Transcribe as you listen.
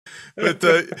But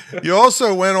you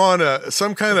also went on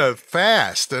some kind of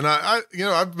fast, and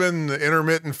I've been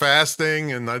intermittent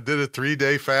fasting, and I did a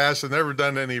 3-day fast. I've never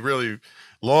done any really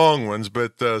long ones,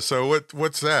 but so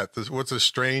what's that? What's a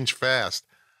strange fast?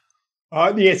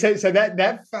 Yeah, so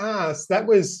that fast, that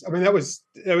was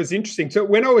interesting. So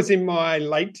when I was in my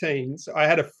late teens, I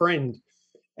had a friend,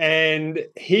 and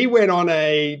he went on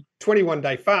a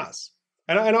 21-day fast.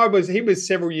 And he was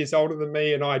several years older than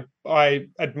me, and I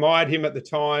admired him at the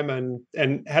time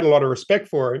and had a lot of respect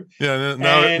for him. Yeah,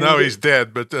 now And he's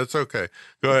dead, but that's okay.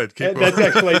 Go ahead, keep going. that's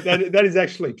actually that is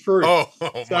actually true. Oh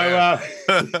So man.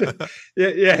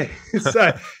 yeah.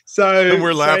 So And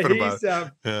we're so laughing about he's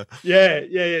it. Yeah.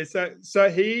 yeah. So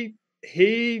he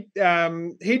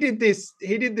did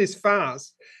this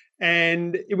fast,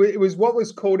 and it was what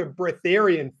was called a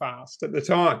breatharian fast at the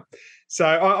time. So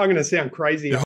I'm going to sound crazy.